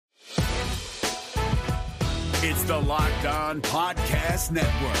It's the Locked On Podcast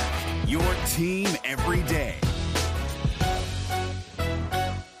Network, your team every day.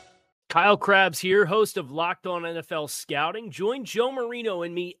 Kyle Krabs here, host of Locked On NFL Scouting. Join Joe Marino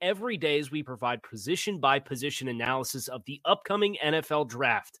and me every day as we provide position-by-position analysis of the upcoming NFL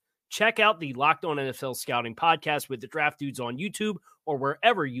Draft. Check out the Locked On NFL Scouting podcast with the Draft Dudes on YouTube or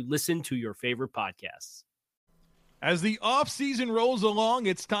wherever you listen to your favorite podcasts. As the offseason rolls along,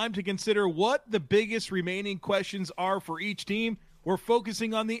 it's time to consider what the biggest remaining questions are for each team. We're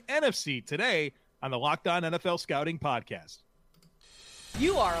focusing on the NFC today on the Locked On NFL Scouting podcast.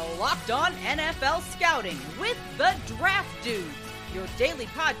 You are Locked On NFL Scouting with the Draft Dudes, your daily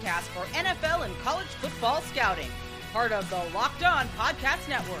podcast for NFL and college football scouting. Part of the Locked On Podcast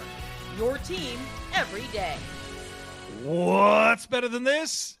Network, your team every day. What's better than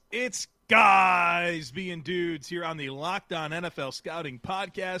this? It's guys being dudes here on the Locked On NFL Scouting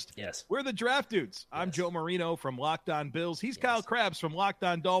podcast. Yes. We're the Draft Dudes. I'm Yes. Joe Marino from Locked On Bills. He's Yes. Kyle Krabs from Locked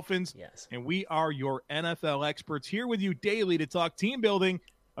On Dolphins. Yes. And we are your NFL experts here with you daily to talk team building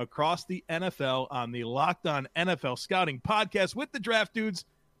across the NFL on the Locked On NFL Scouting podcast with the Draft Dudes,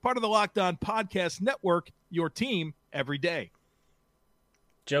 part of the Locked On Podcast Network, your team every day.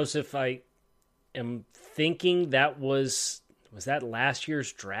 Joseph, I am thinking that was that last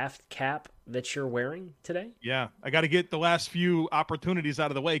year's draft cap that you're wearing today? Yeah, I got to get the last few opportunities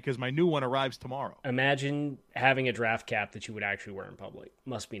out of the way because my new one arrives tomorrow. Imagine having a draft cap that you would actually wear in public.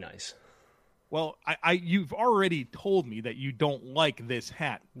 Must be nice. Well, you've already told me that you don't like this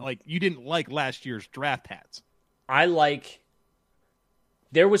hat. Like, you didn't like last year's draft hats.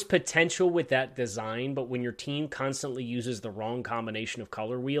 There was potential with that design, but when your team constantly uses the wrong combination of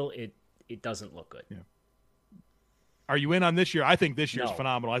color wheel, it doesn't look good. Yeah. Are you in on this year? I think this year's No.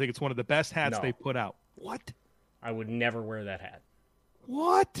 phenomenal. I think it's one of the best hats No. they put out. What? I would never wear that hat.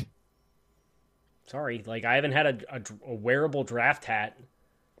 What? Sorry, I haven't had a wearable draft hat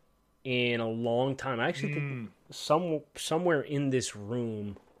in a long time. I actually think somewhere in this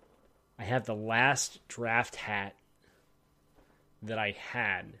room, I have the last draft hat that I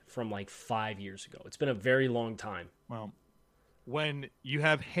had from 5 years ago. It's been a very long time. Well, when you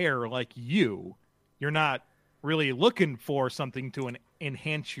have hair like you're not really looking for something to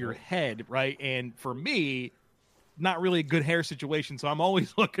enhance your head, right? And for me, not really a good hair situation, so I'm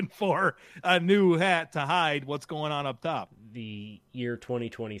always looking for a new hat to hide what's going on up top. The year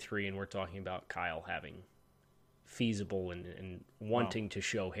 2023, and we're talking about Kyle having feasible and wanting to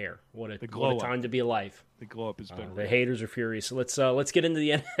show hair. What a time to be alive. The glow up has been the haters are furious. So let's get into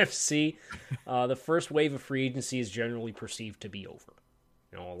the NFC. The first wave of free agency is generally perceived to be over.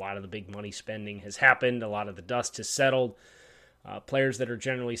 A lot of the big money spending has happened. A lot of the dust has settled. Players that are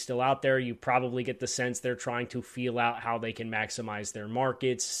generally still out there, you probably get the sense they're trying to feel out how they can maximize their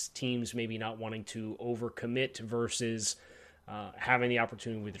markets. Teams maybe not wanting to overcommit versus having the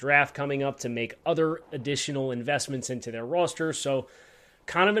opportunity with the draft coming up to make other additional investments into their roster. So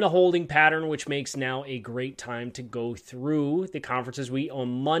kind of in a holding pattern, which makes now a great time to go through the conferences. We,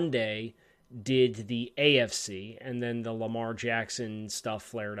 on Monday, did the AFC, and then the Lamar Jackson stuff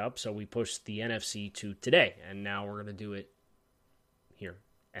flared up, so we pushed the NFC to today, and now we're going to do it here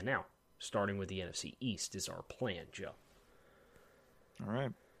and now. Starting with the NFC East is our plan, Joe. All right.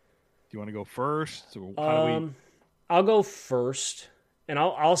 Do you want to go first? Or how do we... I'll go first, and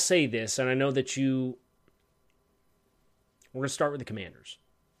I'll say this, and I know that we're going to start with the Commanders.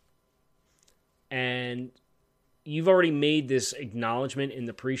 And you've already made this acknowledgement in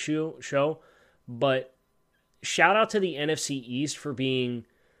the pre-show, but shout out to the NFC East for being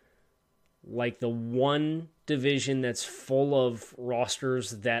the one division that's full of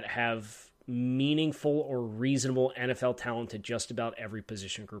rosters that have meaningful or reasonable NFL talent to just about every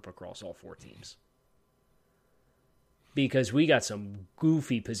position group across all four teams. Because we got some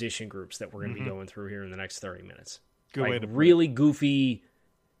goofy position groups that we're going to be going through here in the next 30 minutes. Good way to put really goofy,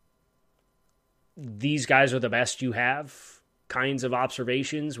 these guys are the best you have kinds of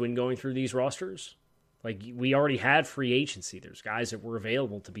observations when going through these rosters. We already had free agency. There's guys that were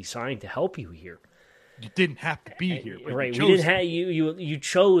available to be signed to help you here. You didn't have to be here. But right. We didn't have you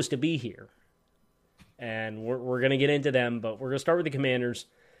chose to be here. And we're going to get into them, but we're going to start with the Commanders.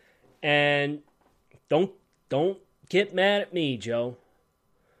 And don't get mad at me, Joe.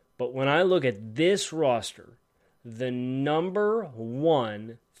 But when I look at this roster, the number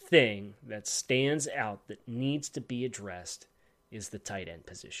one thing that stands out that needs to be addressed is the tight end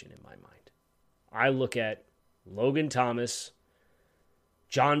position in my mind. I look at Logan Thomas,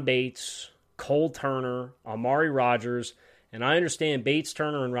 John Bates, Cole Turner, Amari Rodgers, and I understand Bates,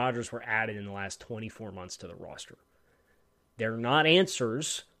 Turner, and Rodgers were added in the last 24 months to the roster. They're not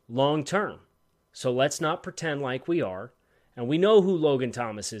answers long term. So let's not pretend like we are. And we know who Logan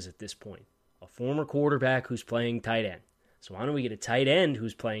Thomas is at this point. A former quarterback who's playing tight end. So why don't we get a tight end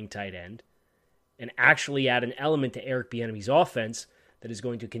who's playing tight end and actually add an element to Eric Bieniemy's offense that is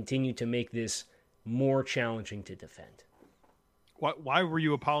going to continue to make this more challenging to defend. Why were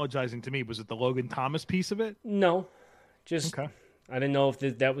you apologizing to me? Was it the Logan Thomas piece of it? No, just okay. I didn't know if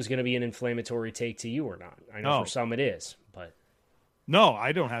that was going to be an inflammatory take to you or not. I know for some it is, but no,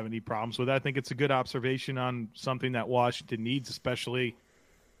 I don't have any problems with that. I think it's a good observation on something that Washington needs, especially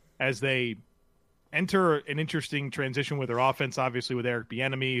as they enter an interesting transition with their offense, obviously with Eric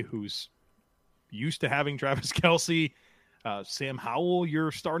Bieniemy, who's used to having Travis Kelce, Sam Howell,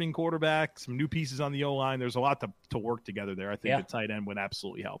 your starting quarterback, some new pieces on the O-line. There's a lot to work together there. I think the tight end would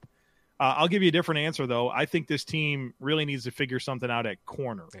absolutely help. I'll give you a different answer, though. I think this team really needs to figure something out at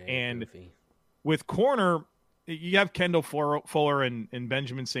corner. And with corner, you have Kendall Fuller and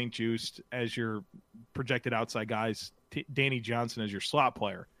Benjamin St-Juste as your projected outside guys, Danny Johnson as your slot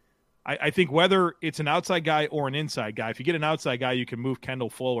player. I think whether it's an outside guy or an inside guy, if you get an outside guy, you can move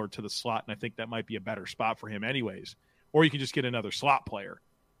Kendall Fuller to the slot, and I think that might be a better spot for him anyways. Or you can just get another slot player.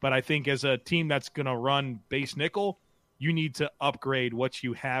 But I think as a team that's going to run base nickel, you need to upgrade what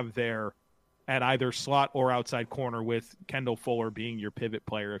you have there at either slot or outside corner, with Kendall Fuller being your pivot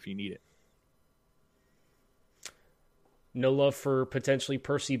player if you need it. No love for potentially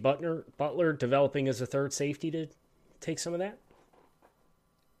Percy Butler developing as a third safety to take some of that?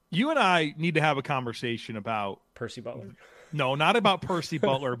 You and I need to have a conversation about Percy Butler. No, not about Percy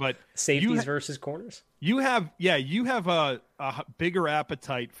Butler, but safeties versus corners. You have a bigger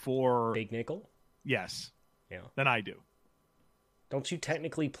appetite for big nickel. Yes, than I do. Don't you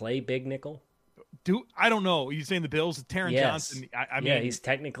technically play big nickel? I don't know. Are you saying the Bills? Taron Johnson. I mean, he's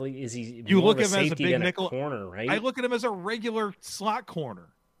technically is he? You look at him as a big nickel corner, right? I look at him as a regular slot corner.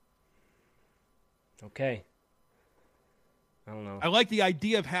 Okay. I don't know. I like the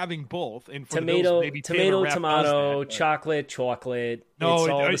idea of having both. And for tomato, the Bills, maybe tomato, that, chocolate.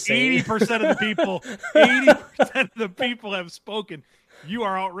 No, it's 80% of the people, 80% of the people have spoken. You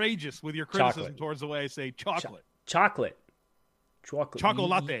are outrageous with your criticism towards the way I say chocolate. Chocolate.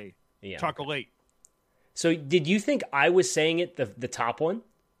 Chocolate. Yeah. Chocolate. So did you think I was saying it the top one?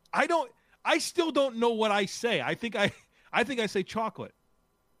 I still don't know what I say. I think I say chocolate.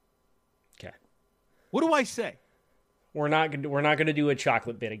 Okay. What do I say? We're not going to do a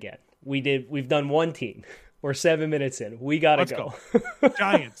chocolate bit again. We've done one team. We're 7 minutes in. We got to go.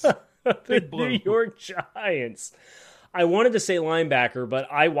 Giants. The New York Giants. I wanted to say linebacker, but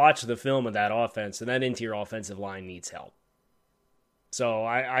I watched the film of that offense, and that interior offensive line needs help. So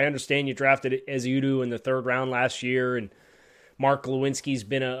I understand you drafted Ezeudu in the third round last year, and Mark Lewinsky's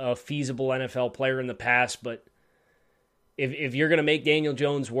been a feasible NFL player in the past, but if you're going to make Daniel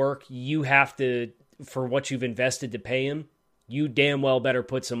Jones work, you have to, for what you've invested to pay him, you damn well better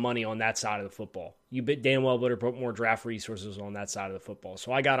put some money on that side of the football. You damn well better put more draft resources on that side of the football.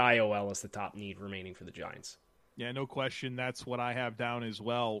 So I got IOL as the top need remaining for the Giants. Yeah, no question. That's what I have down as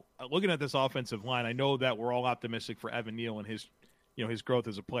well. Looking at this offensive line, I know that we're all optimistic for Evan Neal and his growth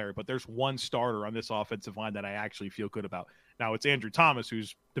as a player, but there's one starter on this offensive line that I actually feel good about. Now, it's Andrew Thomas,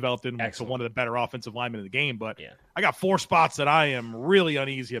 who's developed into one of the better offensive linemen in the game, but I got 4 spots that I am really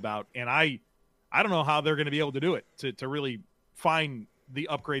uneasy about, and I don't know how they're going to be able to do it to really find the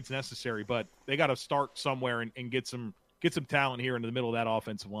upgrades necessary, but they got to start somewhere and get some talent here into the middle of that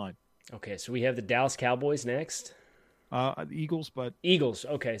offensive line. Okay, so we have the Dallas Cowboys next. The Eagles, but Eagles.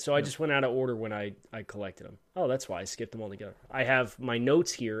 Okay, so I just went out of order when I collected them. Oh, that's why I skipped them all together. I have my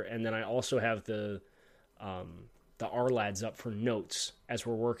notes here, and then I also have the R-Lads up for notes as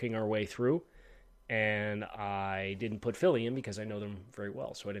we're working our way through. And I didn't put Philly in because I know them very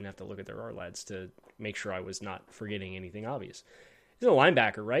well, so I didn't have to look at their R-Lads to make sure I was not forgetting anything obvious. He's a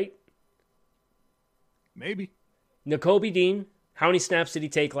linebacker, right? Maybe. Nakobe Dean, how many snaps did he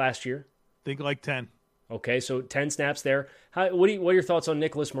take last year? Think like 10. Okay, so 10 snaps there. What are your thoughts on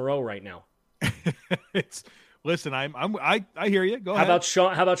Nicholas Moreau right now? Listen, I hear you. Go ahead.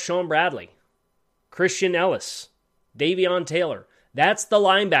 How about Sean Bradley, Christian Ellis, Davion Taylor? That's the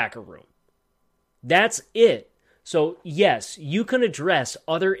linebacker room. That's it. So, yes, you can address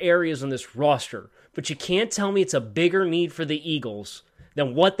other areas on this roster, but you can't tell me it's a bigger need for the Eagles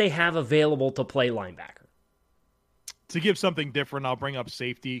than what they have available to play linebacker. To give something different, I'll bring up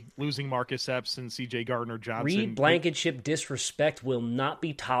safety. Losing Marcus Epps and C.J. Gardner-Johnson. Reed Blankenship disrespect will not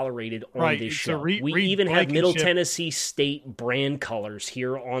be tolerated on this show. Reed we even have Middle Tennessee State brand colors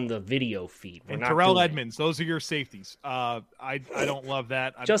here on the video feed. And Terrell Edmonds, those are your safeties. I don't love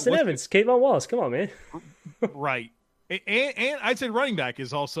that. Justin Evans, Kayvon Wallace, come on, man. Right. And I'd say running back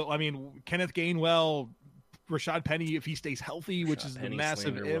is also, I mean, Kenneth Gainwell, Rashad Penny, if he stays healthy, which is the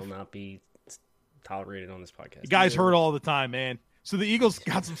massive if. Will not be tolerated on this podcast. The guy's hurt all the time, man. So the Eagles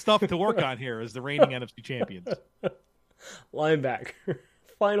got some stuff to work on here as the reigning NFC champions. Linebacker.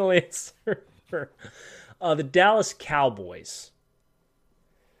 Final answer for the Dallas Cowboys.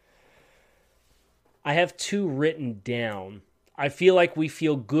 I have 2 written down. I feel like we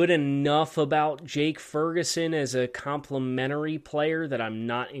feel good enough about Jake Ferguson as a complimentary player that I'm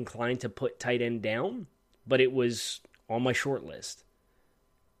not inclined to put tight end down, but it was on my short list.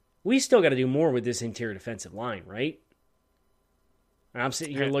 We still got to do more with this interior defensive line, right? And I'm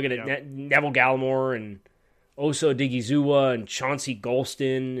sitting here looking at Neville Gallimore and Oso Odighizuwa and Chauncey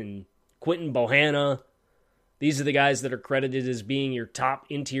Golston and Quentin Bohanna. These are the guys that are credited as being your top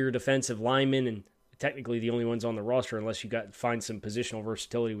interior defensive linemen and technically the only ones on the roster unless you find some positional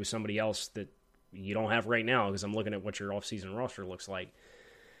versatility with somebody else that you don't have right now because I'm looking at what your offseason roster looks like.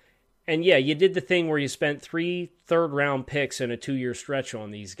 And yeah, you did the thing where you spent 3 third-round picks in a 2-year stretch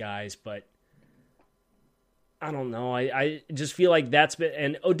on these guys, but I don't know. I just feel like that's been...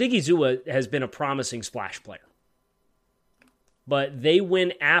 And Odighizuwa has been a promising splash player. But they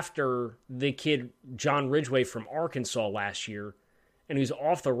went after the kid John Ridgway from Arkansas last year, and he was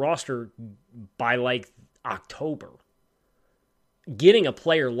off the roster by like October. Getting a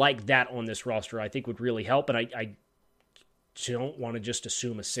player like that on this roster, I think, would really help. And I don't want to just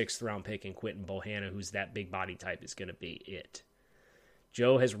assume a 6th-round pick in Quentin Bohanna, who's that big body type, is going to be it.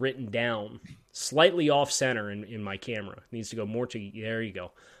 Joe has written down, slightly off-center in my camera. Needs to go more to... There you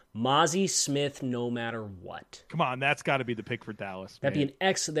go. Mozzie Smith, no matter what. Come on, that's got to be the pick for Dallas. That'd be an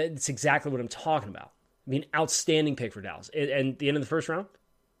excellent... That's exactly what I'm talking about. I mean, outstanding pick for Dallas. And the end of the first round?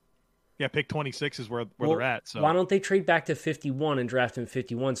 Yeah, pick 26 is where they're at. So why don't they trade back to 51 and draft him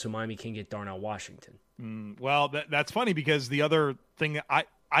 51 so Miami can get Darnell Washington? Well, that's funny because the other thing I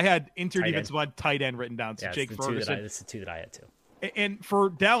had interior defensive line tight end written down. So yeah, Jake Ferguson. That's the 2 that I had too. And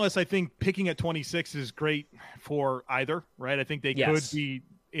for Dallas, I think picking at 26 is great for either, right? I think they could be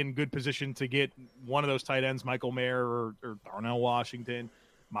in good position to get one of those tight ends, Michael Mayer or Darnell Washington.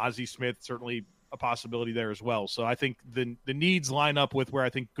 Mozzie Smith, certainly a possibility there as well. So I think the needs line up with where I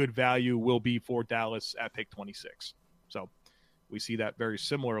think good value will be for Dallas at pick 26. So we see that very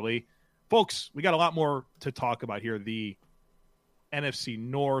similarly. Folks, we got a lot more to talk about here. The NFC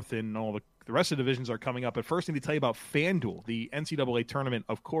North and all the rest of the divisions are coming up. But first, I need to tell you about FanDuel. The NCAA tournament,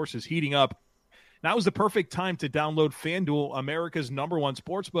 of course, is heating up. Now is the perfect time to download FanDuel, America's #1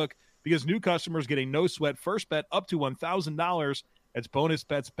 sportsbook, because new customers get a no-sweat first bet up to $1,000. That's bonus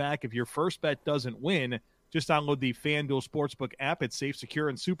bets back if your first bet doesn't win. Just download the FanDuel Sportsbook app. It's safe, secure,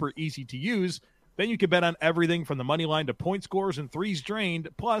 and super easy to use. Then you can bet on everything from the money line to point scores and threes drained.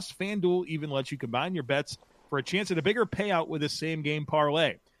 Plus, FanDuel even lets you combine your bets for a chance at a bigger payout with a same-game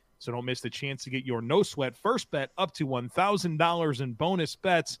parlay. So don't miss the chance to get your no-sweat first bet up to $1,000 in bonus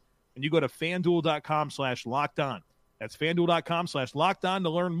bets when you go to FanDuel.com/LockedOn. That's FanDuel.com/LockedOn to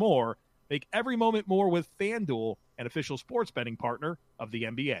learn more. Make every moment more with FanDuel, an official sports betting partner of the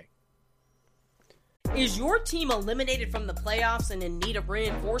NBA. Is your team eliminated from the playoffs and in need of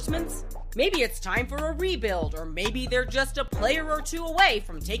reinforcements? Maybe it's time for a rebuild, or maybe they're just a player or 2 away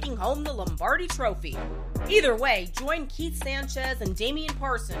from taking home the Lombardi Trophy. Either way, join Keith Sanchez and Damian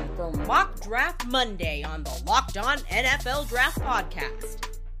Parson for Mock Draft Monday on the Locked On NFL Draft Podcast.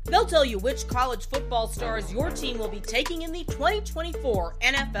 They'll tell you which college football stars your team will be taking in the 2024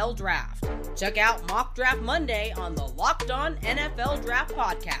 NFL Draft. Check out Mock Draft Monday on the Locked On NFL Draft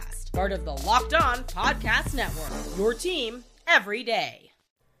Podcast, part of the Locked On Podcast Network. Your team every day.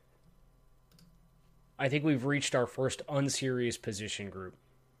 I think we've reached our first unserious position group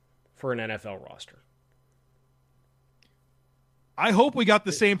for an NFL roster. I hope we got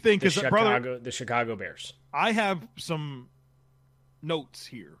the same thing because the Chicago Bears. I have some notes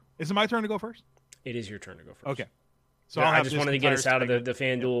here. Is it my turn to go first? It is your turn to go first. Okay. So I just wanted to get us out of the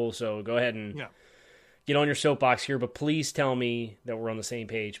FanDuel, so go ahead and get on your soapbox here, but please tell me that we're on the same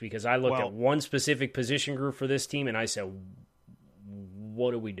page because I looked at one specific position group for this team and I said,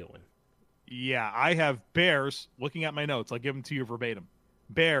 what are we doing? Yeah, I have Bears, looking at my notes, I'll give them to you verbatim.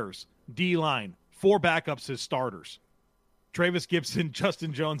 Bears, D-line, 4 backups as starters. Travis Gibson,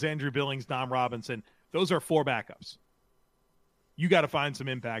 Justin Jones, Andrew Billings, Dom Robinson. Those are 4 backups. You got to find some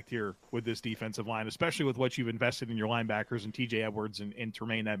impact here with this defensive line, especially with what you've invested in your linebackers and TJ Edwards and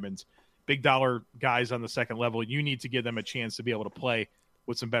Tremaine Edmonds. Big dollar guys on the second level. You need to give them a chance to be able to play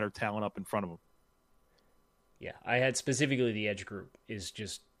with some better talent up in front of them. Yeah, I had specifically the edge group is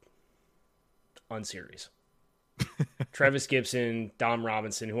just unserious. Travis Gibson, Dom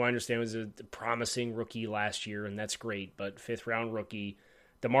Robinson, who I understand was a promising rookie last year, and that's great, but 5th-round rookie,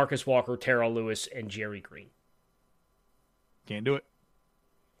 DeMarcus Walker, Terrell Lewis, and Jerry Green. Can't do it.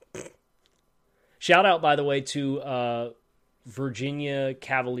 Shout out, by the way, to Virginia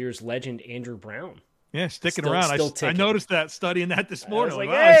Cavaliers legend Andrew Brown. Yeah, sticking around. I noticed that studying that this morning. I was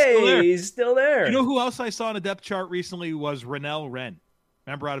like, hey, he's still there. You know who else I saw on a depth chart recently was Rennell Wren.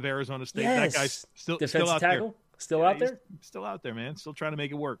 Remember out of Arizona State? Yes. That guy's still out tackle? there. Still out there? Still out there, man. Still trying to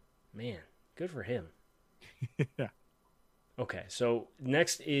make it work. Man, good for him. Yeah. Okay, so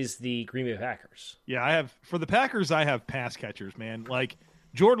next is the Green Bay Packers. Yeah, for the Packers, I have pass catchers, man. Like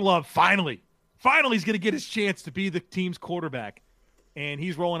Jordan Love finally he's going to get his chance to be the team's quarterback. And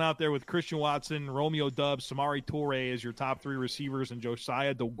he's rolling out there with Christian Watson, Romeo Doubs, Samari Toure as your top 3 receivers, and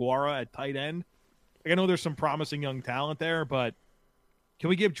Josiah DeGuara at tight end. I know there's some promising young talent there, but can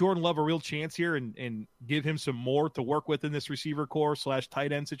we give Jordan Love a real chance here and give him some more to work with in this receiver core /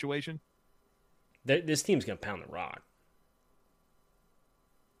 tight end situation? This team's going to pound the rock.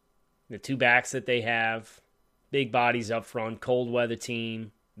 The 2 backs that they have, big bodies up front, cold weather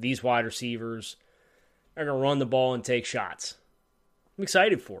team, these wide receivers are going to run the ball and take shots. I'm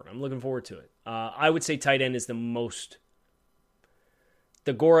excited for it. I'm looking forward to it. I would say tight end is the most.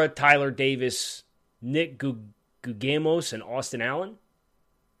 DeGuara, Tyler Davis, Nick Gugamos, and Austin Allen.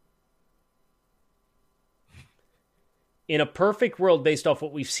 In a perfect world, based off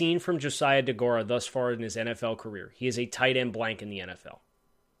what we've seen from Josiah DeGuara thus far in his NFL career, he is a tight end blank in the NFL.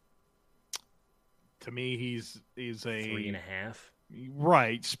 To me, he's a 3.5.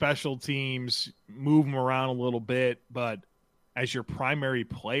 Right. Special teams, move him around a little bit, but as your primary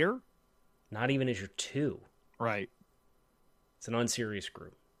player? Not even as your 2. Right. It's an unserious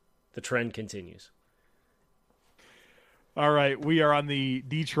group. The trend continues. All right, we are on the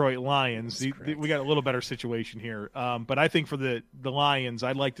Detroit Lions. We got a little better situation here. But I think for the Lions,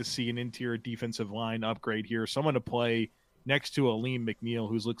 I'd like to see an interior defensive line upgrade here. Someone to play next to Aleem McNeil,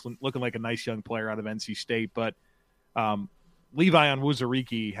 who's looking like a nice young player out of NC State. But Levi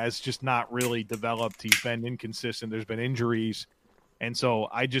Onwuzurike has just not really developed. He's been inconsistent. There's been injuries. And so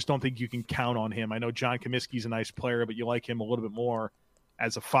I just don't think you can count on him. I know John Comiskey's a nice player, but you like him a little bit more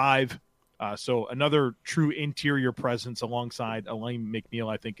as a 5. So another true interior presence alongside Aleem McNeil,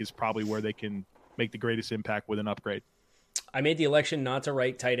 I think, is probably where they can make the greatest impact with an upgrade. I made the election not to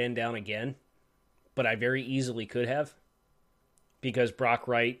write tight end down again, but I very easily could have, because Brock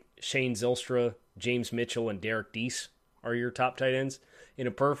Wright, Shane Zylstra, James Mitchell, and Derek Deese are your top tight ends. In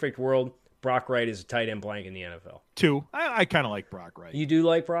a perfect world, Brock Wright is a tight end blank in the NFL. 2. I kind of like Brock Wright. You do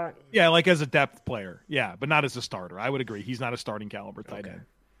like Brock? Yeah, like as a depth player. Yeah, but not as a starter. I would agree. He's not a starting caliber tight end.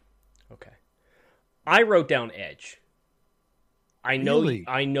 Okay. I wrote down edge. I know Really?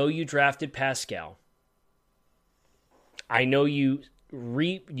 I know you drafted Pascal. I know you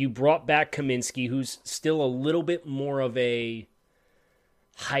brought back Kaminsky, who's still a little bit more of a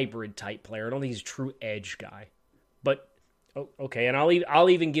hybrid type player. I don't think he's a true edge guy. But okay, and I'll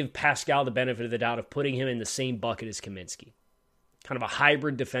even give Pascal the benefit of the doubt of putting him in the same bucket as Kaminsky. Kind of a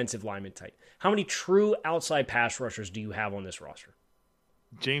hybrid defensive lineman type. How many true outside pass rushers do you have on this roster?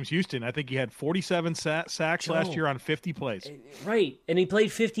 James Houston, I think he had 47 sacks last year on 50 plays. Right, and he played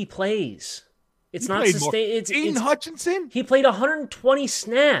 50 plays. It's not sustained. Aiden Hutchinson? He played 120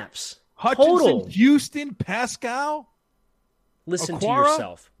 snaps. Hutchinson, total. Houston, Pascal? Listen Aquara? to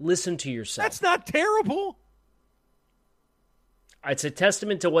yourself. Listen to yourself. That's not terrible. It's a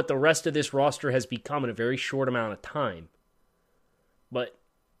testament to what the rest of this roster has become in a very short amount of time. But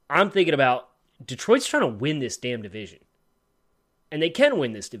I'm thinking about Detroit's trying to win this damn division. And they can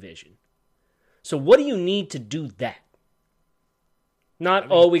win this division. So what do you need to do that? Not,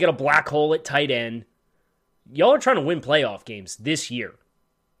 we got a black hole at tight end. Y'all are trying to win playoff games this year.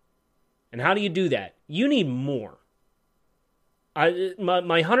 And how do you do that? You need more. My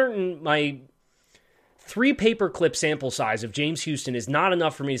 3 paperclip sample size of James Houston is not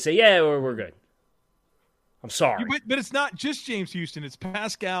enough for me to say, yeah, we're good. I'm sorry. But it's not just James Houston. It's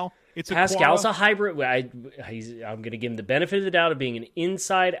Pascal. Pascal's a hybrid. I'm going to give him the benefit of the doubt of being an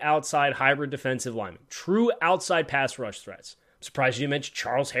inside-outside hybrid defensive lineman. True outside pass rush threats. I'm surprised you didn't mention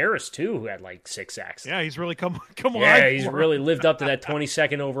Charles Harris, too, who had like 6 sacks. Yeah, he's really come alive. Yeah, he's really lived up to that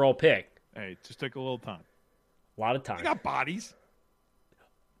 22nd overall pick. Hey, it just took a little time. A lot of time. They got bodies.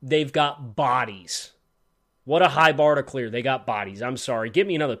 They've got bodies. What a high bar to clear. They got bodies. I'm sorry. Give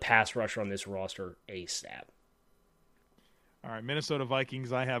me another pass rusher on this roster ASAP. All right, Minnesota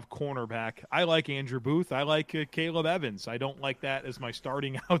Vikings, I have cornerback. I like Andrew Booth. I like Caleb Evans. I don't like that as my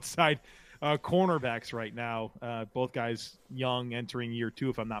starting outside cornerbacks right now. Both guys young, entering year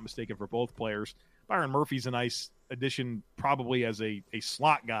 2, if I'm not mistaken, for both players. Byron Murphy's a nice addition probably as a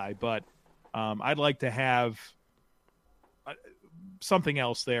slot guy, but I'd like to have something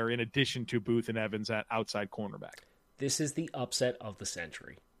else there in addition to Booth and Evans at outside cornerback. This is the upset of the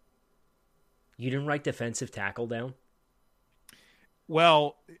century. You didn't write defensive tackle down?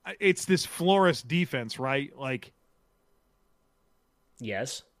 Well, it's this Flores defense, right? Like,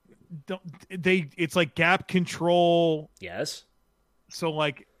 yes. It's like gap control. Yes. So,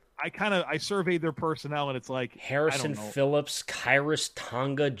 like, I surveyed their personnel, and it's like Harrison Phillips, Kyrus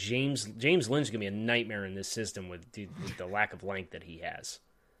Tonga, James Lynn's going to be a nightmare in this system with the lack of length that he has.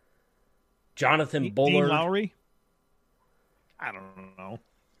 Jonathan Bullard. Dean Lowry? I don't know.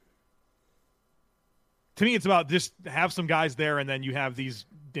 To me, it's about just have some guys there, and then you have these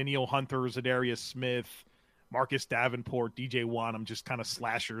Danielle Hunter, Zadarius Smith, Marcus Davenport, DJ Wanham, just kind of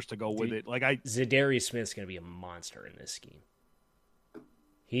slashers to go with it. Zadarius Smith's going to be a monster in this scheme.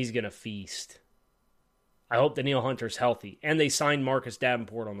 He's going to feast. I hope Danielle Hunter's healthy, and they signed Marcus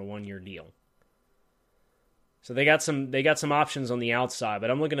Davenport on the 1-year deal. So they got some options on the outside, but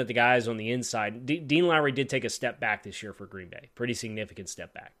I'm looking at the guys on the inside. Dean Lowry did take a step back this year for Green Bay, pretty significant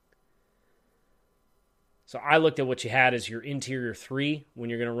step back. So I looked at what you had as your interior 3 when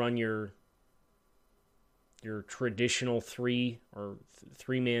you're going to run your traditional 3 or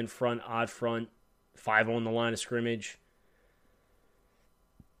 3-man front, odd front, 5 on the line of scrimmage.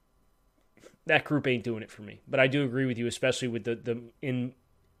 That group ain't doing it for me. But I do agree with you, especially with in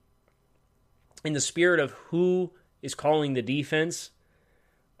the spirit of who is calling the defense.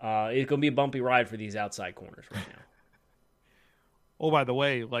 It's going to be a bumpy ride for these outside corners right now. Oh, by the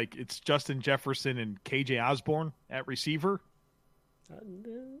way, like it's Justin Jefferson and KJ Osborne at receiver.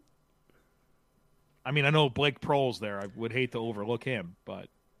 I mean, I know Blake Prohl's there. I would hate to overlook him, but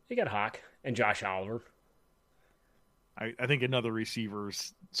you got Hawk and Josh Oliver. I think another receiver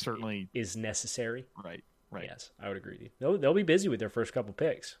certainly is necessary. Right. Yes, I would agree with you. They'll be busy with their first couple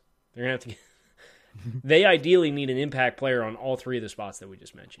picks. They're gonna have to. They ideally need an impact player on all 3 of the spots that we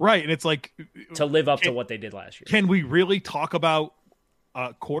just mentioned. Right, and it's like to live up to what they did last year. Can we really talk about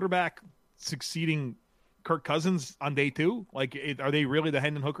a quarterback succeeding Kirk Cousins on day 2? Like, are they really the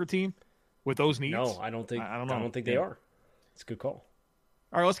Hendon Hooker team with those needs? No, I don't think. I don't think they are. It's a good call.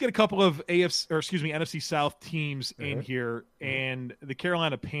 All right, let's get a couple of NFC South teams in here, and the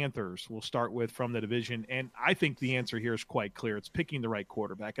Carolina Panthers we'll start with from the division. And I think the answer here is quite clear. It's picking the right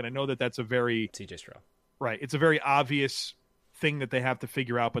quarterback, and I know that that's a very CJ Stroud. Right, it's a very obvious thing that they have to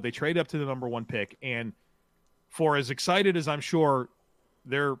figure out. But they trade up to the number 1 pick, and for as excited as I'm sure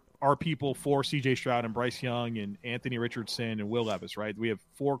there are people for CJ Stroud and Bryce Young and Anthony Richardson and Will Levis, right? We have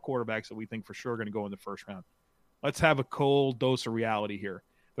 4 quarterbacks that we think for sure are going to go in the first round. Let's have a cold dose of reality here.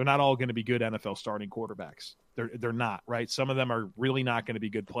 They're not all going to be good NFL starting quarterbacks. They're not, right? Some of them are really not going to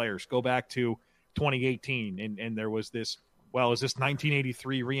be good players. Go back to 2018, and there was this, well, is this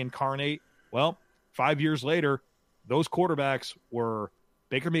 1983 reincarnate? Well, 5 years later, those quarterbacks were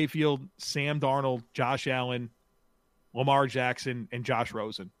Baker Mayfield, Sam Darnold, Josh Allen, Lamar Jackson, and Josh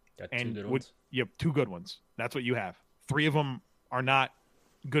Rosen. Got 2 good ones. You have 2 good ones. That's what you have. 3 of them are not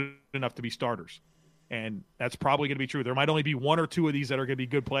good enough to be starters. And that's probably going to be true. There might only be 1 or 2 of these that are going to be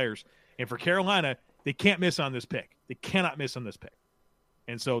good players. And for Carolina, they can't miss on this pick. They cannot miss on this pick.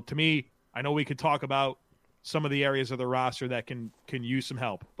 And so, to me, I know we could talk about some of the areas of the roster that can use some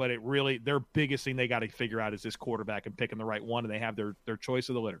help. But it really, their biggest thing they got to figure out is this quarterback and picking the right one. And they have their choice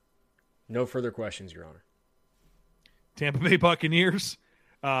of the litter. No further questions, Your Honor. Tampa Bay Buccaneers.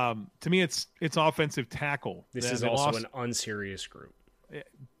 To me, it's offensive tackle. This is also an unserious group.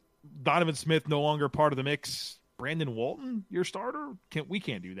 Donovan Smith no longer part of the mix. Brandon Walton, your starter? We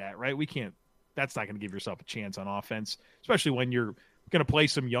can't do that, right? We can't. That's not going to give yourself a chance on offense, especially when you're going to play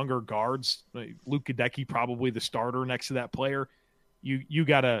some younger guards. Luke Gadecki probably the starter next to that player. You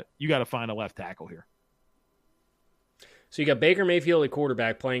gotta find a left tackle here. So you got Baker Mayfield at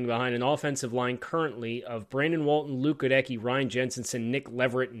quarterback playing behind an offensive line currently of Brandon Walton, Luke Gadecki, Ryan Jensenson, Nick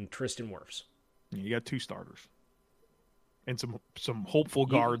Leverett, and Tristan Wirfs. You got 2 starters. And some hopeful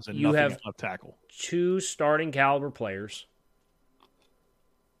guards and nothing at left tackle. 2 starting caliber players.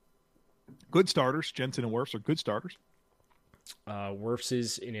 Good starters. Jensen and Wirfs are good starters. Wirfs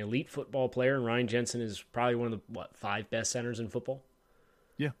is an elite football player, and Ryan Jensen is probably one of the 5 best centers in football.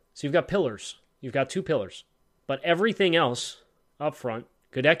 Yeah. So you've got pillars. You've got 2 pillars. But everything else up front,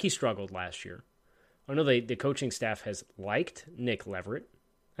 Gadecki struggled last year. I know the coaching staff has liked Nick Leverett.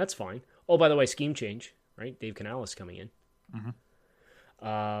 That's fine. Oh, by the way, scheme change, right? Dave Canales coming in.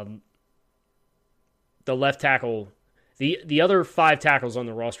 Mm-hmm. The left tackle, the other 5 tackles on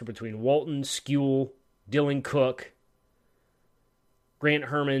the roster between Walton, Skule, Dylan Cook, Grant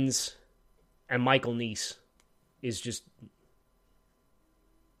Hermans, And Michael Neese is just...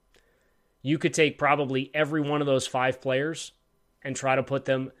 You could take probably every one of those 5 players and try to put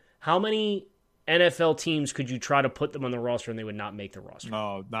them... How many NFL teams could you try to put them on the roster and they would not make the roster?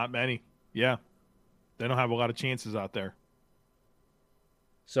 No, not many. Yeah. They don't have a lot of chances out there.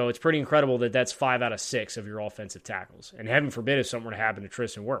 So it's pretty incredible that that's 5 out of 6 of your offensive tackles. And heaven forbid if something were to happen to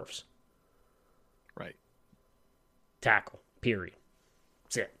Tristan Wirfs. Right. Tackle. Period.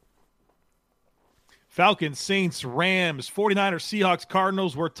 That's it. Falcons, Saints, Rams, 49ers, Seahawks,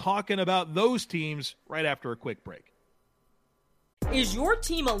 Cardinals. We're talking about those teams right after a quick break. Is your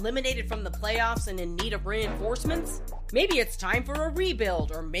team eliminated from the playoffs and in need of reinforcements? Maybe it's time for a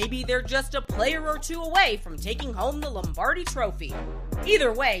rebuild, or maybe they're just a player or two away from taking home the Lombardi Trophy.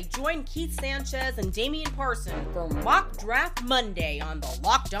 Either way, join Keith Sanchez and Damian Parson for Mock Draft Monday on the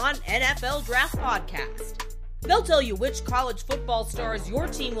Locked On NFL Draft Podcast. They'll tell you which college football stars your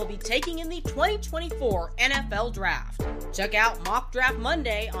team will be taking in the 2024 NFL Draft. Check out Mock Draft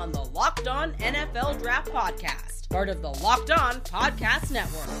Monday on the Locked On NFL Draft Podcast, part of the Locked On Podcast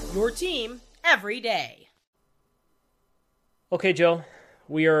Network, your team every day. Okay, Joe,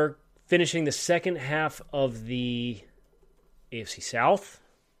 we are finishing the second half of the AFC South.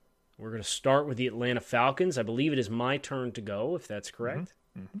 We're going to start with the Atlanta Falcons. I believe it is my turn to go, if that's correct.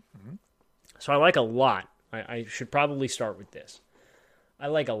 So I like a lot. I should probably start with this. I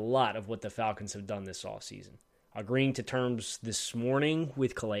like a lot of what the Falcons have done this offseason. Agreeing to terms this morning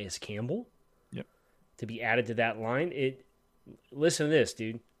with Calais Campbell to be added to that line. Listen to this,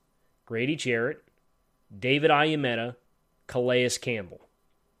 dude. Grady Jarrett, David Ayumeta, Calais Campbell.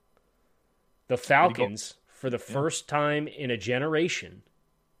 The Falcons, for the first time in a generation,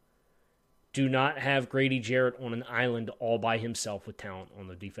 do not have Grady Jarrett on an island all by himself with talent on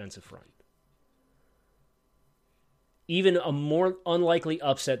the defensive front. Even a more unlikely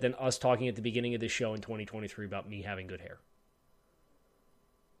upset than us talking at the beginning of this show in 2023 about me having good hair.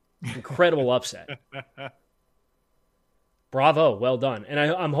 Incredible upset. Bravo, well done. And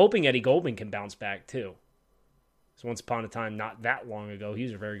I'm hoping Eddie Goldman can bounce back too. So once upon a time, not that long ago, he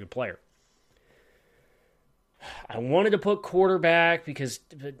was a very good player. I wanted to put quarterback because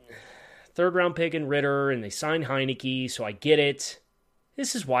third round pick in Ritter, and they signed Heineke, so I get it.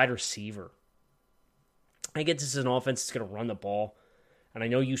 This is wide receiver. I get this is an offense that's going to run the ball. And I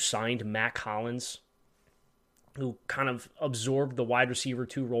know you signed Mac Hollins, who kind of absorbed the wide receiver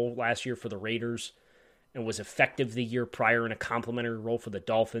 2 role last year for the Raiders and was effective the year prior in a complementary role for the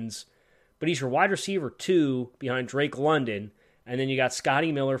Dolphins. But he's your wide receiver 2 behind Drake London. And then you got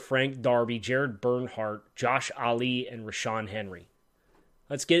Scotty Miller, Frank Darby, Jared Bernhardt, Josh Ali, and Rashawn Henry.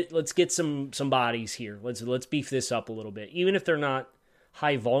 Let's get some bodies here. Let's beef this up a little bit. Even if they're not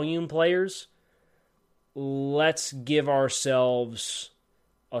high volume players, let's give ourselves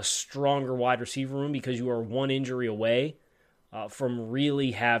a stronger wide receiver room because you are one injury away from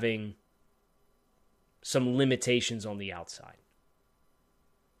really having some limitations on the outside.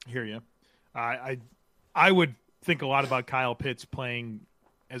 Hear you. I would think a lot about Kyle Pitts playing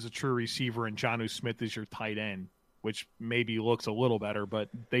as a true receiver and Jonnu Smith as your tight end, which maybe looks a little better, but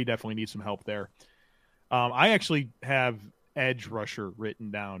they definitely need some help there. I actually have edge rusher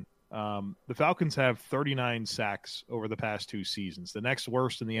written down. The Falcons have 39 sacks over the past 2 seasons. The next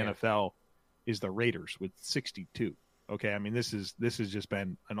worst in the NFL is the Raiders with 62. Okay, I mean this has just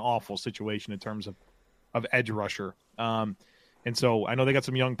been an awful situation in terms of edge rusher. And so I know they got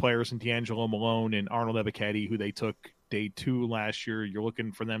some young players in D'Angelo Malone and Arnold Ebiketie, who they took day 2 last year. You're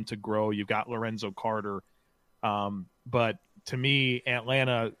looking for them to grow. You've got Lorenzo Carter. But to me,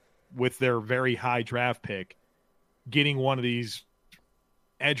 Atlanta, with their very high draft pick, getting one of these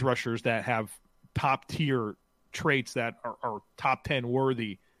edge rushers that have top tier traits that are top 10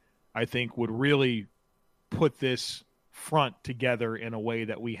 worthy, I think would really put this front together in a way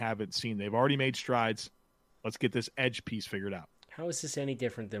that we haven't seen. They've already made strides. Let's get this edge piece figured out. How is this any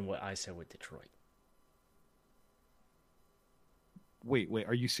different than what I said with Detroit? Wait,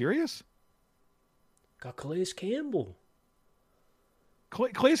 are you serious? Got Calais Campbell.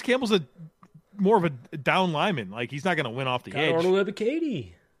 Calais Campbell's more of a down lineman. Like, he's not going to win off the edge. Arnold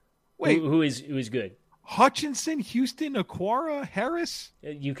Ebiketie. Wait, who is good? Hutchinson, Houston, Aquara, Harris.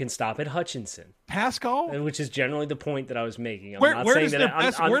 You can stop at Hutchinson. Pascal, which is generally the point that I was making. Where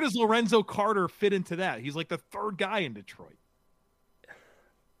does Lorenzo Carter fit into that? He's like the 3rd guy in Detroit.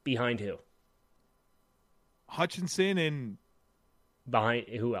 Behind who? Hutchinson and behind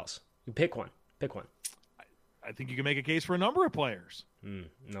who else? You pick one. I think you can make a case for a number of players.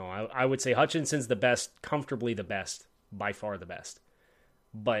 No, I would say Hutchinson's the best, comfortably the best, by far the best.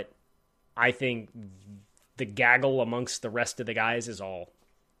 But I think the gaggle amongst the rest of the guys is all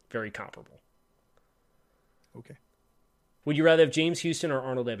very comparable. Okay. Would you rather have James Houston or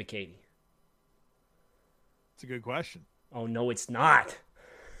Arnold Ebiketie? It's a good question. Oh, no, it's not.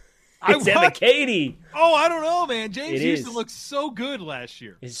 It's Ebiketie. Oh, I don't know, man. James Houston is. looked so good last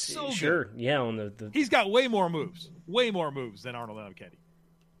year. Sure, good. Yeah. On the He's got way more moves than Arnold Ebiketie.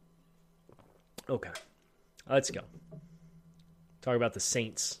 Okay, let's go. Talk about the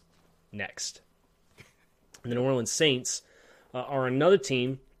Saints next. The New Orleans Saints are another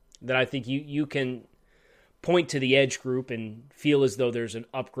team that I think you can point to the edge group and feel as though there's an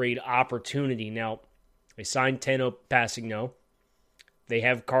upgrade opportunity. Now, they signed Tano Passigno. They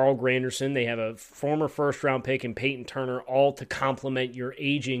have Carl Granderson. They have a former first-round pick in Peyton Turner, all to complement your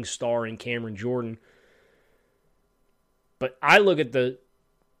aging star in Cameron Jordan. But I look at the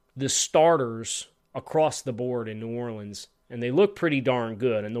starters across the board in New Orleans, and they look pretty darn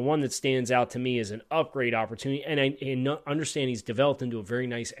good. And the one that stands out to me as an upgrade opportunity, and I understand he's developed into a very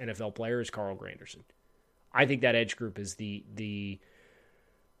nice NFL player, is Carl Granderson. I think that edge group is the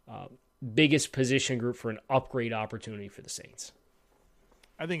biggest position group for an upgrade opportunity for the Saints.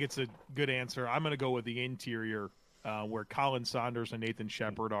 I think it's a good answer. I'm going to go with the interior, where Colin Saunders and Nathan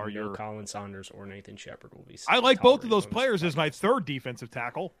Shepard are your. Colin Saunders or Nathan Shepard will be. I like both of those players as my third defensive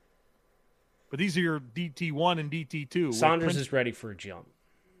tackle, but these are your DT1 and DT2. Saunders is ready for a jump.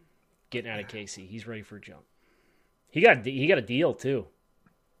 Getting out of KC, he's ready for a jump. He got a deal too.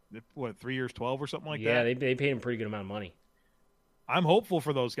 What, 3 years, 12 or something like that? Yeah, they paid him a pretty good amount of money. I'm hopeful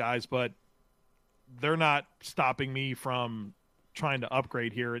for those guys, but they're not stopping me from trying to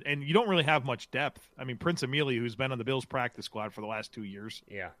upgrade here. And you don't really have much depth. I mean, Prince Emili, who's been on the Bills practice squad for the last 2 years.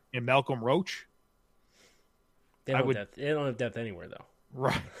 Yeah. And Malcolm Roach. They don't have depth anywhere, though.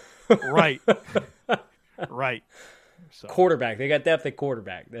 Right. Right. Right. So. Quarterback. They got depth at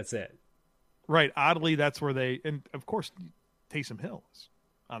quarterback. That's it. Right. Oddly, that's where and of course, Taysom Hill is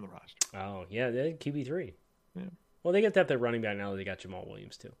on the roster. Oh, yeah. They're QB3. Yeah. Well, they got depth at running back now. They got Jamal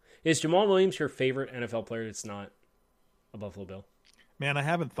Williams, too. Is Jamal Williams your favorite NFL player that's not a Buffalo Bill? Man, I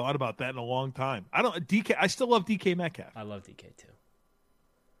haven't thought about that in a long time. I still love DK Metcalf. I love DK, too.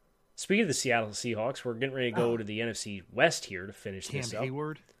 Speaking of the Seattle Seahawks, we're getting ready to go to the NFC West here to finish this up. Cam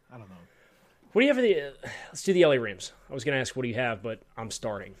Hayward? I don't know. What do you have for the... let's do the LA Rams. I was going to ask what do you have, but I'm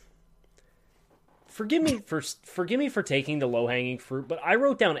starting. Forgive me for taking the low-hanging fruit, but I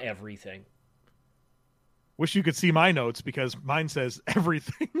wrote down everything. Wish you could see my notes because mine says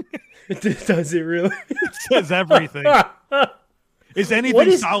everything. Does it really? It says everything. Is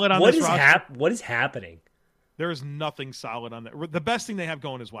anything solid on this roster? What is happening? There is nothing solid on that. The best thing they have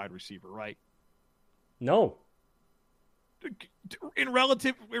going is wide receiver, right? No. In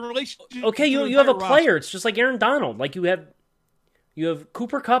relation. Okay, you have a player. It's just like Aaron Donald. Like you have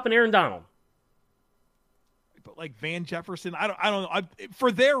Cooper Kupp and Aaron Donald. But like Van Jefferson, I don't know.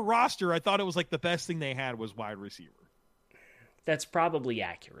 For their roster, I thought it was like the best thing they had was wide receiver. That's probably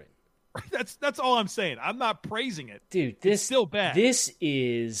accurate. That's all I'm saying. I'm not praising it. Dude, it's still bad. This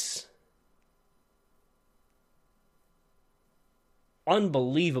is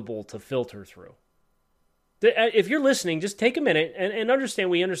unbelievable to filter through. If you're listening, just take a minute and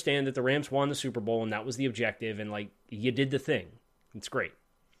understand. We understand that the Rams won the Super Bowl and that was the objective, and like you did the thing. It's great.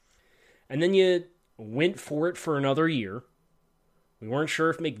 And then you went for it for another year. We weren't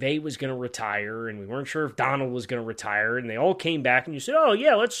sure if McVay was going to retire, and we weren't sure if Donald was going to retire, and they all came back, and you said, oh,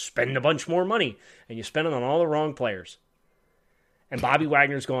 yeah, let's spend a bunch more money. And you spent it on all the wrong players. And Bobby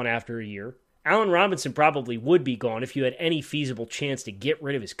Wagner's gone after a year. Allen Robinson probably would be gone if you had any feasible chance to get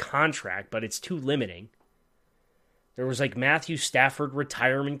rid of his contract, but it's too limiting. There was like Matthew Stafford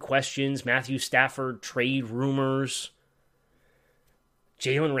retirement questions, Matthew Stafford trade rumors.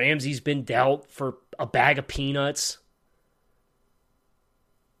 Jalen Ramsey's been dealt for a bag of peanuts.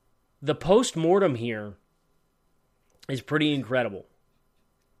 The post-mortem here is pretty incredible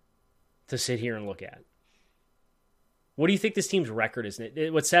to sit here and look at. What do you think this team's record is?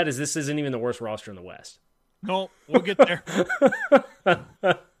 What's sad is this isn't even the worst roster in the West. No, we'll get there.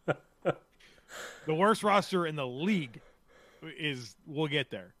 The worst roster in the league we'll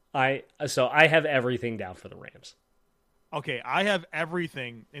get there. So I have everything down for the Rams. Okay, I have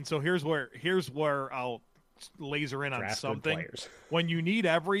everything, and so here's where I'll laser in on Draft something. Players. When you need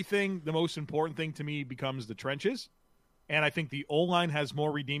everything, the most important thing to me becomes the trenches, and I think the O-line has more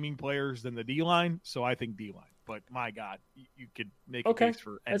redeeming players than the D-line, so I think D-line. But my God, you could make a case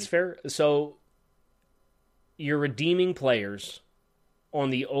for anything. That's fair. So your redeeming players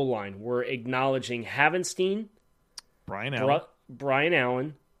on the O-line were acknowledging Havenstein, Brian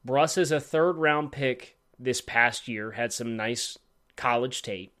Allen. Bruss is a third-round pick this past year, had some nice college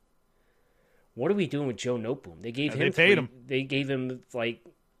tape. What are we doing with Joe Noteboom? They gave him paid him. They gave him like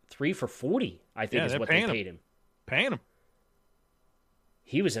 3 for 40, I think is what they paid him. Paying him.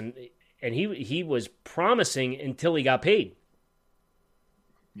 He was he was promising until he got paid.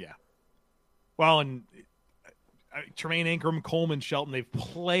 Yeah. Well, and Tremaine Ingram, Coleman, Shelton, they've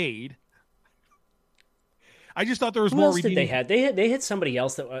played. I just thought there was more. Who else did they had? They had somebody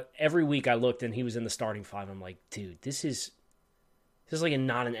else that every week I looked and he was in the starting 5. I'm like, dude, this is like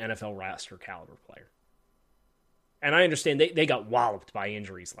not an NFL roster caliber player. And I understand they got walloped by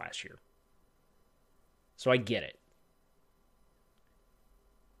injuries last year, so I get it.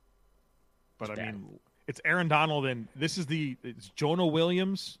 But I mean, it's Aaron Donald, and it's Jonah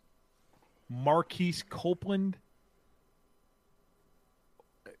Williams, Marquise Copeland.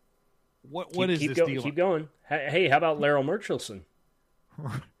 What is this deal? Keep going. Hey, how about Laryl Murchison?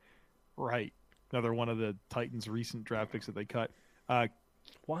 Right. Another one of the Titans' recent draft picks that they cut.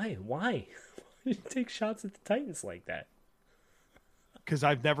 Why? Why do you take shots at the Titans like that? Because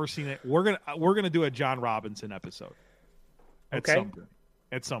I've never seen it. We're gonna do a John Robinson episode at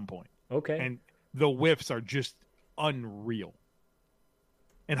some point. Okay. And the whiffs are just unreal.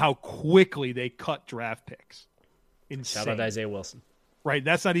 And how quickly they cut draft picks. Insane. Shout out Isaiah Wilson. Right.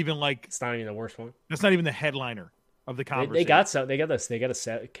 That's not even like. It's not even the worst one. That's not even the headliner of the conversation. They got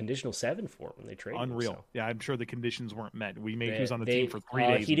a conditional 7 for him when they traded Unreal. him, so. Yeah, I'm sure the conditions weren't met. He was on the team for 3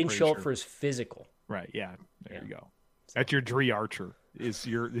 days. He didn't show up for his physical. Right. Yeah. There you go. That's your Dree Archer. Is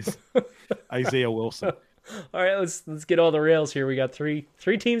Isaiah Wilson. All right, let's get all the rails here. We got three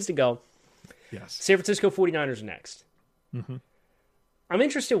teams to go. Yes. San Francisco 49ers next. Mm-hmm. I'm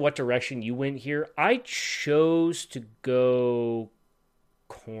interested in what direction you went here. I chose to go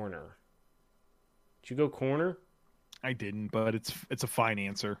corner. Did you go corner? I didn't, but it's a fine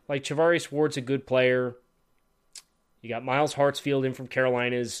answer. Like, Charvarius Ward's a good player. You got Miles Hartsfield in from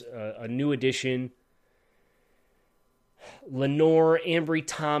Carolina's a new addition. Lenore, Ambry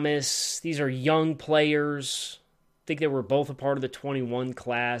Thomas, these are young players. I think they were both a part of the 21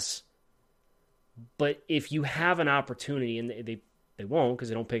 class. But if you have an opportunity, and they won't because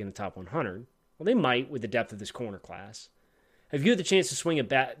they don't pick in the top 100, well, they might with the depth of this corner class. If you had the chance to swing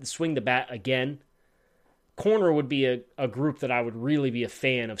the bat again, corner would be a group that I would really be a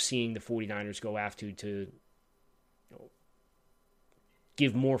fan of seeing the 49ers go after to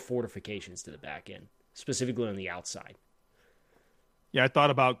give more fortifications to the back end, specifically on the outside. Yeah, I thought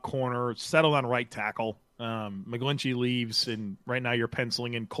about corner, settled on right tackle. McGlinchey leaves, and right now you're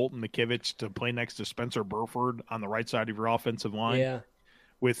penciling in Colton McKivitz to play next to Spencer Burford on the right side of your offensive line. Yeah.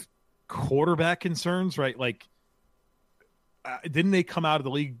 With quarterback concerns, right? Like, didn't they come out of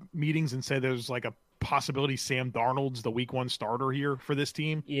the league meetings and say there's like a possibility Sam Darnold's the week 1 starter here for this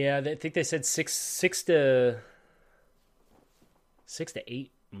team? Yeah, I think they said 6 to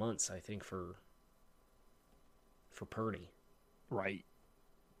 8 months, I think, for Purdy. Right.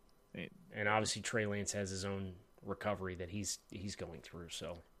 And obviously Trey Lance has his own recovery that he's going through,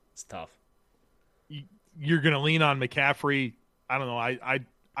 so it's tough. You're going to lean on McCaffrey. I don't know.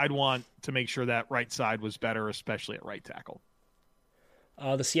 I'd want to make sure that right side was better, especially at right tackle.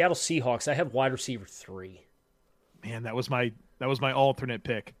 The Seattle Seahawks, I have wide receiver 3. Man, that was my alternate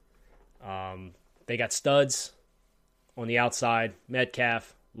pick. They got studs on the outside,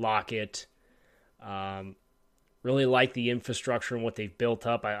 Metcalf, Lockett. Really like the infrastructure and what they've built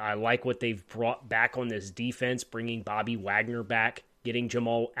up. I like what they've brought back on this defense, bringing Bobby Wagner back, getting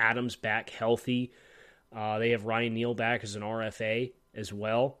Jamal Adams back healthy. They have Ryan Neal back as an RFA as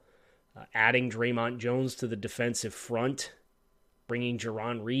well. Adding Draymond Jones to the defensive front, bringing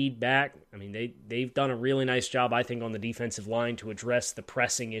Jerron Reed back. I mean, they've done a really nice job, I think, on the defensive line to address the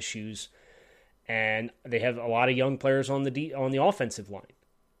pressing issues. And they have a lot of young players on the offensive line.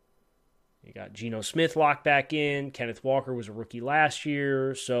 You got Geno Smith locked back in. Kenneth Walker was a rookie last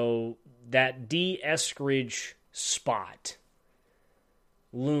year. So that D. Eskridge spot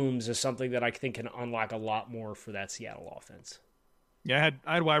looms as something that I think can unlock a lot more for that Seattle offense. Yeah,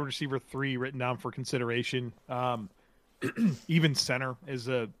 I had wide receiver 3 written down for consideration. Even center is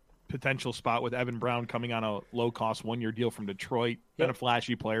a potential spot with Evan Brown coming on a low-cost 1-year deal from Detroit. Been a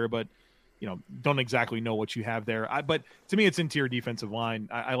flashy player, but don't exactly know what you have there. But to me, it's interior defensive line.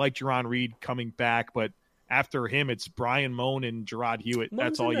 I like Jerron Reed coming back, but after him, it's Brian Moan and Gerard Hewitt.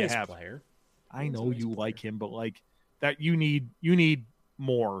 That's all you have. Player. I know you like him, but like that, you need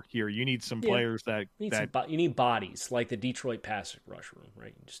more here. You need some players that you need bodies like the Detroit pass rush room,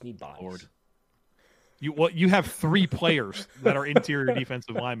 right? You just need bodies. Lord. You have 3 players that are interior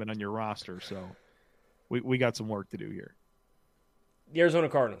defensive linemen on your roster, so we got some work to do here. The Arizona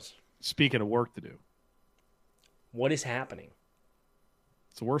Cardinals. Speaking of work to do, what is happening?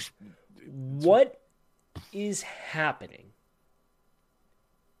 It's the worst. What is happening?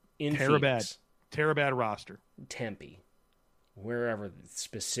 in Phoenix. Bad roster. Tempe, wherever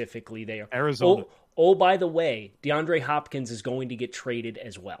specifically they are. Arizona. Oh, by the way, DeAndre Hopkins is going to get traded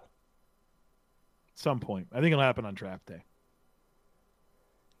as well. Some point. I think it'll happen on draft day.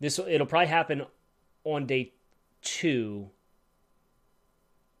 It'll probably happen on day 2,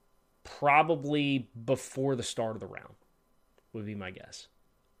 probably before the start of the round, would be my guess.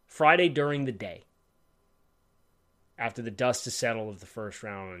 Friday during the day, after the dust is settled of the first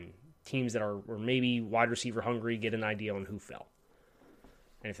round, and teams that are or maybe wide receiver hungry get an idea on who fell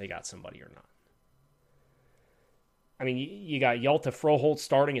and if they got somebody or not. I mean, you got Yalta Froholt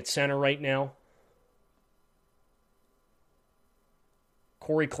starting at center right now.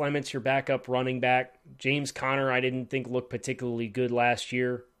 Corey Clements, your backup running back. James Conner, I didn't think looked particularly good last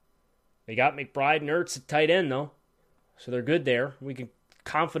year. They got McBride and Ertz at tight end, though. So they're good there. We can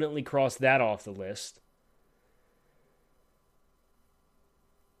confidently cross that off the list.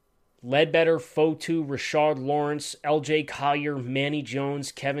 Ledbetter, Fotu, Rashard Lawrence, LJ Collier, Manny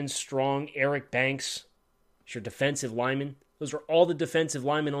Jones, Kevin Strong, Eric Banks. It's your defensive linemen. Those are all the defensive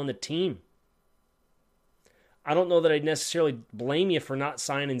linemen on the team. I don't know that I'd necessarily blame you for not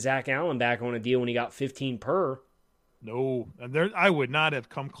signing Zach Allen back on a deal when he got 15 per. No, I would not have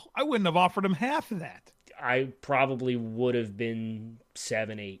I wouldn't have offered him half of that. I probably would have been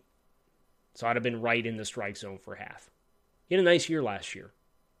 7, 8. So I'd have been right in the strike zone for half. He had a nice year last year.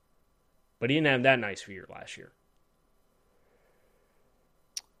 But he didn't have that nice year last year.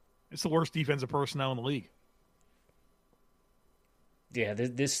 It's the worst defensive personnel in the league. Yeah,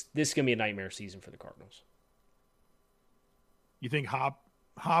 this is going to be a nightmare season for the Cardinals. You think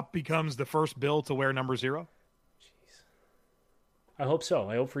Hop becomes the first Bill to wear number 0? Jeez. I hope so.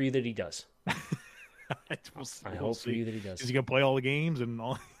 I hope for you that he does. I hope for you that he does. Is he going to play all the games and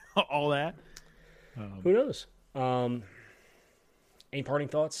all that? Who knows? Any parting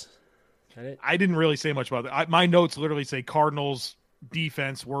thoughts? Is that it? I didn't really say much about that. My notes literally say Cardinals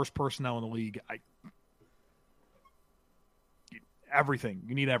defense, worst personnel in the league. Everything.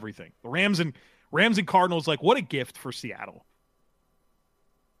 You need everything. The Rams and Cardinals, like, what a gift for Seattle.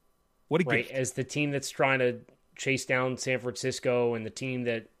 What a gift. Right, as the team that's trying to chase down San Francisco and the team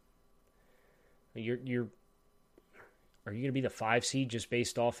that are you going to be the 5 seed just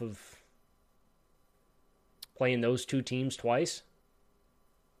based off of playing those two teams twice?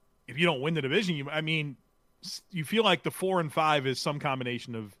 If you don't win the division, you feel like the 4 and 5 is some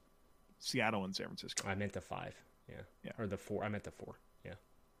combination of Seattle and San Francisco. I meant the 5. Yeah. Or the 4. I meant the 4. Yeah.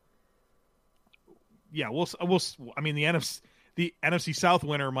 Yeah, we'll I mean, the NFC South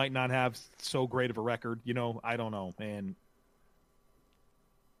winner might not have so great of a record. I don't know, man.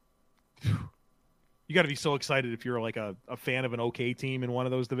 You got to be so excited if you're like a fan of an okay team in one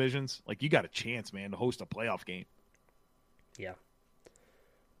of those divisions. Like, you got a chance, man, to host a playoff game. Yeah.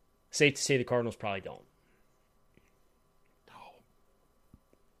 Safe to say the Cardinals probably don't.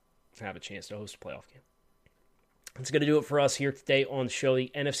 Have a chance to host a playoff game. That's going to do it for us here today on the show.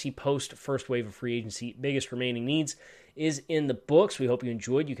 The NFC post first wave of free agency biggest remaining needs is in the books. We hope you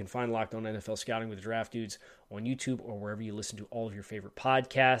enjoyed. You can find Locked On NFL Scouting with the Draft Dudes on YouTube or wherever you listen to all of your favorite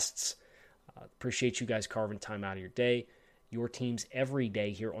podcasts. Appreciate you guys carving time out of your day. Your teams every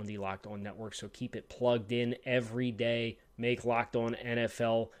day here on the Locked On Network, so keep it plugged in every day. Make Locked On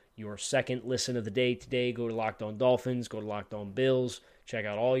NFL your second listen of the day today. Go to Locked On Dolphins, go to Locked On Bills. Check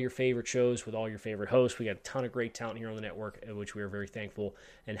out all your favorite shows with all your favorite hosts. We got a ton of great talent here on the network, which we are very thankful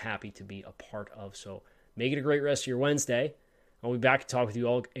and happy to be a part of. So make it a great rest of your Wednesday. I'll be back to talk with you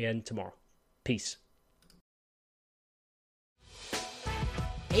all again tomorrow. Peace.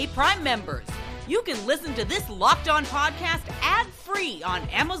 Hey, Prime members, you can listen to this Locked On podcast ad-free on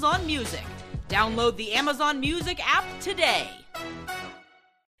Amazon Music. Download the Amazon Music app today.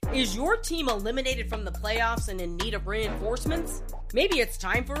 Is your team eliminated from the playoffs and in need of reinforcements? Maybe it's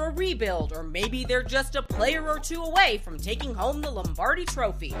time for a rebuild, or maybe they're just a player or two away from taking home the Lombardi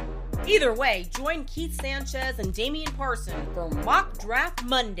Trophy. Either way, join Keith Sanchez and Damian Parson for Mock Draft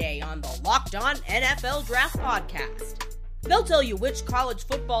Monday on the Locked On NFL Draft Podcast. They'll tell you which college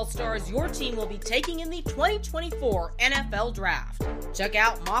football stars your team will be taking in the 2024 NFL Draft. Check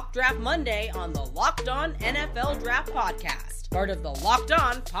out Mock Draft Monday on the Locked On NFL Draft Podcast, part of the Locked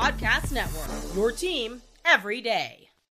On Podcast Network. Your team every day.